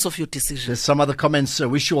defense of your decision. There's some other comments.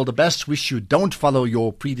 Wish you all the best. Wish you don't follow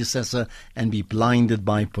your predecessor and be blinded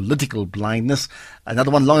by political blindness.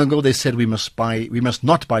 Another one, long ago they said we must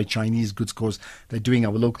not buy Chinese goods because they're doing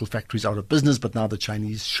our local factories out of business. But now the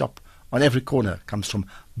Chinese shop on every corner comes from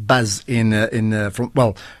Buzz I'm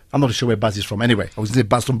not sure where Buzz is from anyway. I was going to say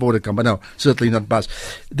Buzz from Bordercom, but no, certainly not Buzz.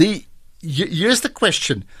 Here's the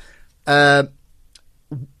question.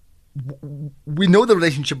 We know the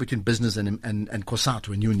relationship between business and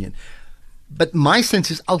COSATU and union, but my sense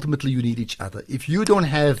is ultimately you need each other. If you don't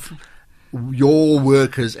have your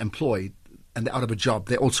workers employed and they're out of a job,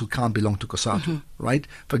 they also can't belong to COSATU, right?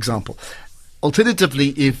 For example,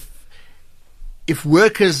 alternatively, if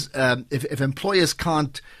workers, if employers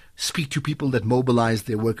can't speak to people that mobilize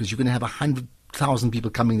their workers, you're going to have 100,000 people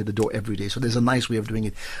coming to the door every day. So there's a nice way of doing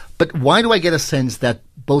it. But why do I get a sense that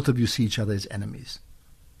both of you see each other as enemies?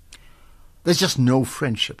 There's just no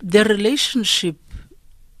friendship. The relationship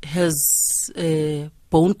has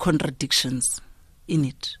bone contradictions in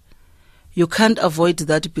it. You can't avoid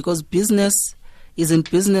that because business is in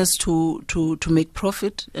business to make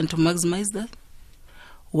profit and to maximize that.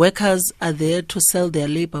 Workers are there to sell their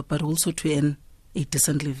labor but also to earn a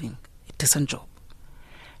decent living, a decent job.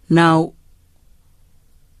 Now,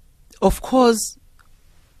 of course,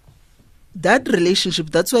 that relationship,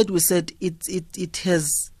 that's why we said it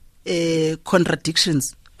has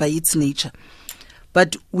contradictions by its nature.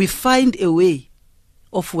 But we find a way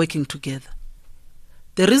of working together.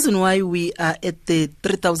 The reason why we are at the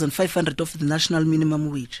 3,500 of the national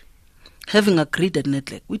minimum wage, having agreed at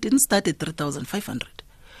Nedlac, we didn't start at 3,500.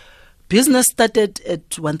 Business started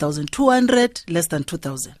at 1,200, less than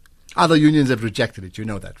 2,000. Other unions have rejected it, you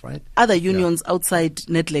know that, right? Other unions outside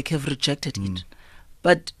Nedlac have rejected it.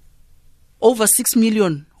 But over 6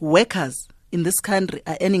 million workers in this country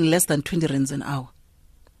are earning less than 20 rands an hour.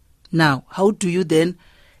 Now, how do you then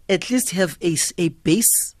at least have a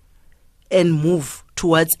base and move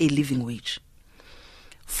towards a living wage?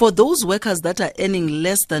 For those workers that are earning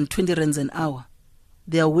less than 20 rands an hour,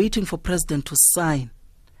 they are waiting for President to sign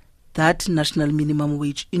that national minimum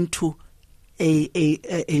wage into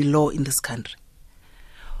a law in this country.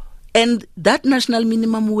 And that national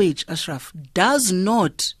minimum wage, Ashraf, does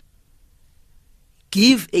not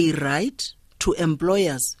give a right to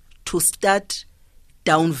employers to start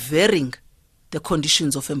downvarying the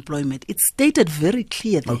conditions of employment. It's stated very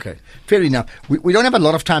clearly. Okay, fair enough. We don't have a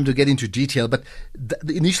lot of time to get into detail, but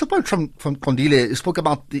the initial point from Condile spoke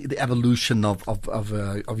about the evolution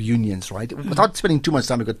of unions, right? Without spending too much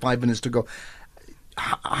time, we've got 5 minutes to go.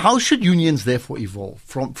 How should unions therefore evolve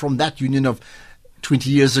from that union of 20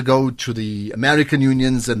 years ago to the American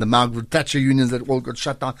unions and the Margaret Thatcher unions that all got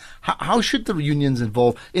shut down? How should the unions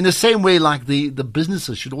evolve in the same way like the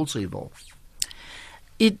businesses should also evolve?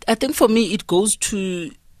 I think for me it goes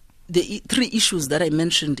to the 3 issues that I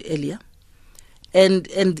mentioned earlier, and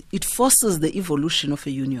it forces the evolution of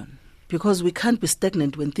a union, because we can't be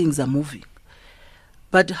stagnant when things are moving.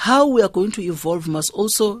 But how we are going to evolve must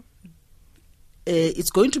also,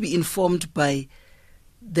 it's going to be informed by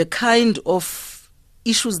the kind of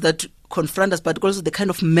issues that confront us, but also the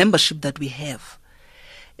kind of membership that we have.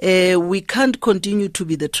 We can't continue to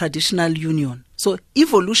be the traditional union. So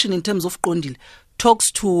evolution in terms of Kondil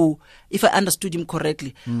talks to, if I understood him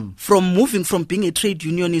correctly, from moving from being a trade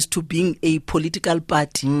unionist to being a political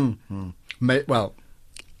party.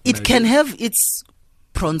 It can have its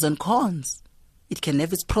pros and cons. It can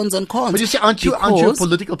have its pros and cons. But you see, aren't you a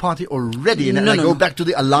political party already? And I go back to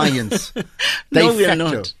the alliance. No, we are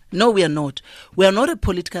not. No, we are not. We are not a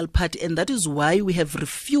political party, and that is why we have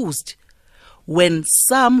refused when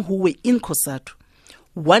some who were in COSATU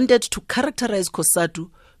wanted to characterize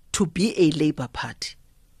COSATU to be a Labour Party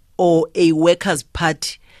or a Workers'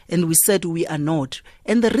 Party, and we said we are not.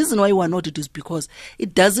 And the reason why we are not, it is because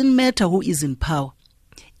it doesn't matter who is in power.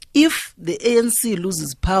 If the ANC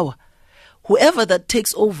loses power, whoever that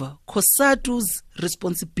takes over, COSATU's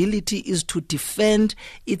responsibility is to defend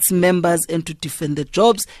its members and to defend the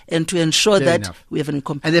jobs and to ensure we have an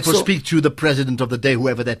income. And therefore speak to the president of the day,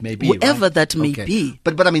 whoever that may be. Whoever that may be.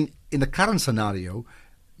 But I mean, in the current scenario,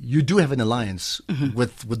 you do have an alliance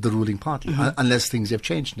with the ruling party, unless things have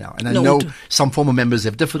changed now. And I know some former members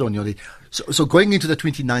have differed on your... So going into the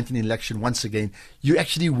 2019 election, once again, you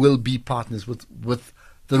actually will be partners with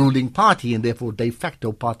the ruling party and therefore de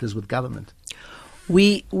facto partners with government.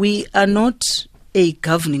 We are not a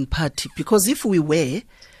governing party, because if we were,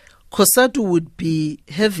 COSATU would be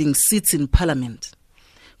having seats in parliament.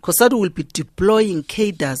 COSATU will be deploying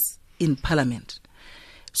cadres in parliament.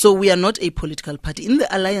 So we are not a political party. In the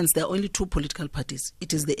alliance, there are only 2 political parties.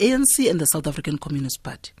 It is the ANC and the South African Communist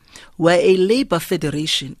Party. We're a Labour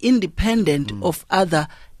federation, independent of other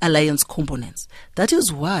alliance components. That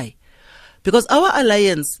is why. Because our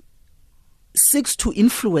alliance seeks to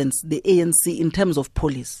influence the ANC in terms of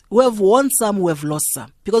policy. We have won some, we have lost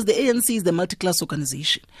some. Because the ANC is the multi-class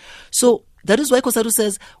organization. So that is why COSATU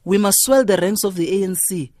says we must swell the ranks of the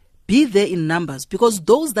ANC. Be there in numbers, because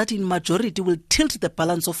those that in majority will tilt the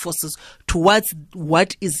balance of forces towards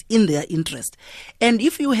what is in their interest. And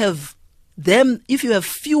if you have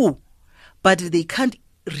few, but they can't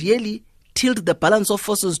really tilt the balance of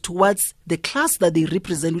forces towards the class that they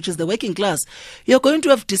represent, which is the working class, you're going to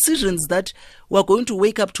have decisions that we're going to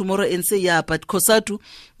wake up tomorrow and say, yeah, but COSATU,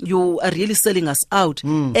 you are really selling us out.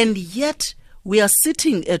 And yet we are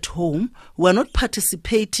sitting at home, we are not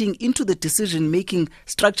participating into the decision-making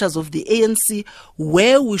structures of the ANC,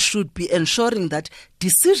 where we should be ensuring that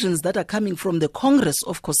decisions that are coming from the Congress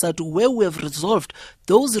of COSATU, where we have resolved,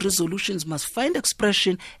 those resolutions must find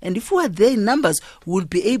expression, and if we are there in numbers, we'll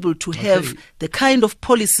be able to have the kind of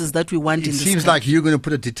policies that we want in this country. It seems like you're going to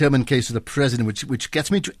put a determined case to the president, which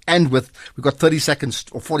gets me to end with, we've got 30 seconds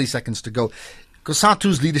or 40 seconds to go.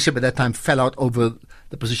 COSATU's leadership at that time fell out over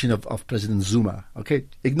the position of President Zuma. Okay,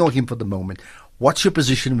 ignore him for the moment. What's your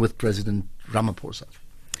position with President Ramaphosa?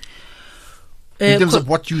 In terms of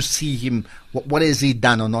what you see him, what has he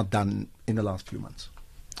done or not done in the last few months?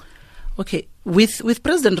 Okay, with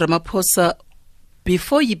President Ramaphosa,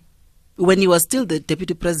 when he was still the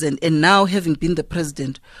deputy president and now having been the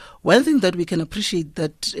president, one thing that we can appreciate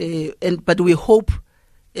but we hope,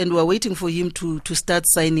 and we're waiting for him to start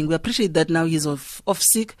signing. We appreciate that now he's off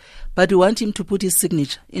sick, but we want him to put his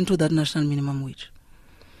signature into that national minimum wage.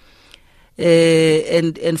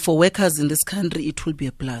 And for workers in this country, it will be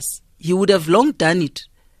a plus. He would have long done it,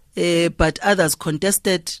 but others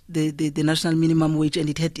contested the national minimum wage, and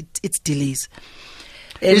it had its delays.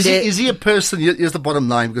 And is he a person, here's the bottom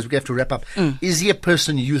line, because we have to wrap up. Is he a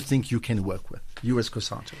person you think you can work with, you as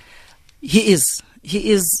COSATU?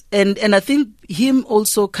 He is, and I think him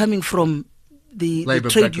also coming from the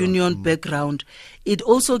trade union background, it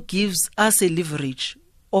also gives us a leverage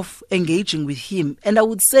of engaging with him. And I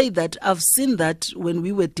would say that I've seen that when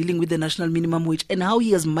we were dealing with the national minimum wage and how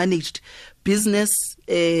he has managed business,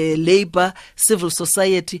 labor, civil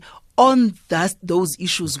society on those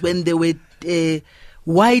issues when there were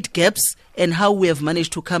wide gaps, and how we have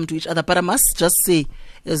managed to come to each other. But I must just say,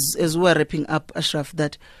 as we're wrapping up, Ashraf,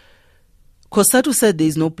 that COSATU said there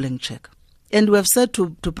is no blank check. And we have said to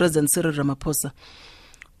President Cyril Ramaphosa,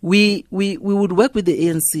 we would work with the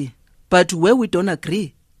ANC, but where we don't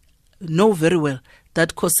agree, know very well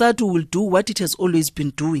that COSATU will do what it has always been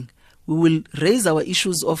doing. We will raise our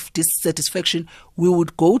issues of dissatisfaction. We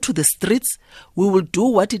would go to the streets. We will do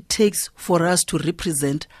what it takes for us to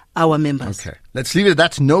represent our members. Okay, let's leave it at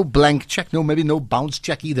that. No blank check, maybe no bounce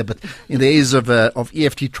check either. But in the days of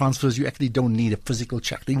EFT transfers, you actually don't need a physical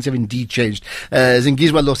check. Things have indeed changed.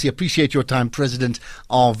 Zingiswa Losi, appreciate your time, President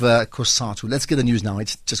of COSATU. Let's get the news now.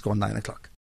 It's just gone 9 o'clock.